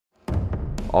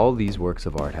All these works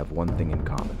of art have one thing in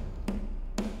common.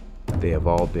 They have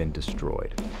all been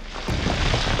destroyed.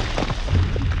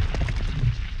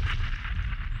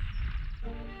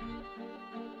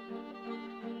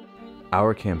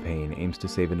 Our campaign aims to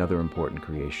save another important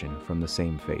creation from the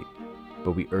same fate,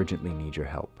 but we urgently need your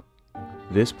help.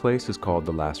 This place is called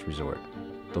The Last Resort,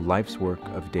 the life's work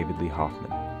of David Lee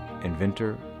Hoffman,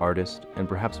 inventor, artist, and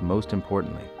perhaps most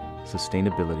importantly,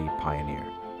 sustainability pioneer.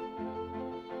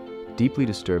 Deeply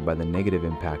disturbed by the negative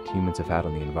impact humans have had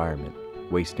on the environment,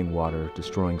 wasting water,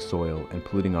 destroying soil, and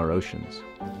polluting our oceans,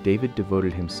 David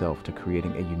devoted himself to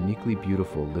creating a uniquely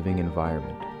beautiful living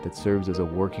environment that serves as a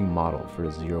working model for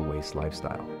a zero-waste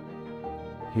lifestyle.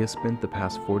 He has spent the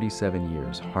past 47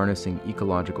 years harnessing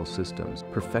ecological systems,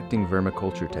 perfecting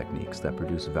vermiculture techniques that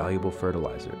produce valuable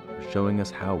fertilizer, showing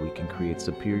us how we can create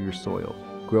superior soil,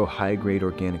 grow high-grade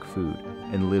organic food,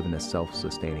 and live in a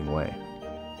self-sustaining way.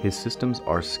 His systems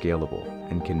are scalable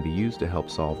and can be used to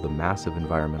help solve the massive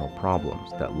environmental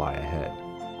problems that lie ahead.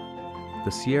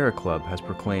 The Sierra Club has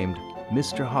proclaimed,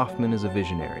 "Mr. Hoffman is a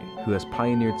visionary who has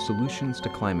pioneered solutions to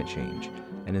climate change,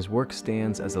 and his work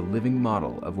stands as a living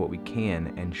model of what we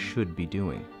can and should be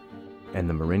doing." And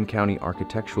the Marin County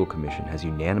Architectural Commission has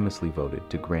unanimously voted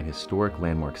to grant historic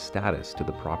landmark status to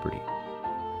the property.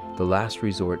 The Last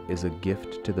Resort is a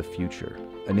gift to the future,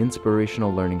 an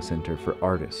inspirational learning center for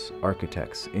artists,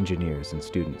 architects, engineers, and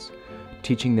students,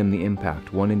 teaching them the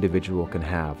impact one individual can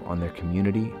have on their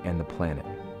community and the planet.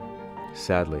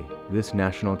 Sadly, this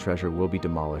national treasure will be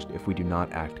demolished if we do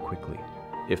not act quickly.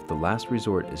 If The Last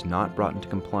Resort is not brought into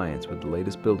compliance with the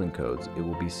latest building codes, it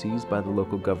will be seized by the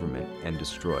local government and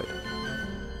destroyed.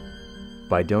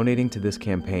 By donating to this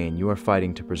campaign, you are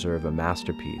fighting to preserve a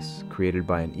masterpiece created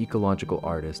by an ecological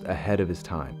artist ahead of his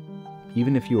time.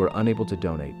 Even if you are unable to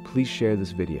donate, please share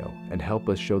this video and help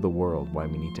us show the world why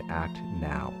we need to act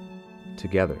now.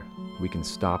 Together, we can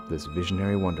stop this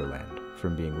visionary wonderland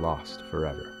from being lost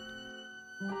forever.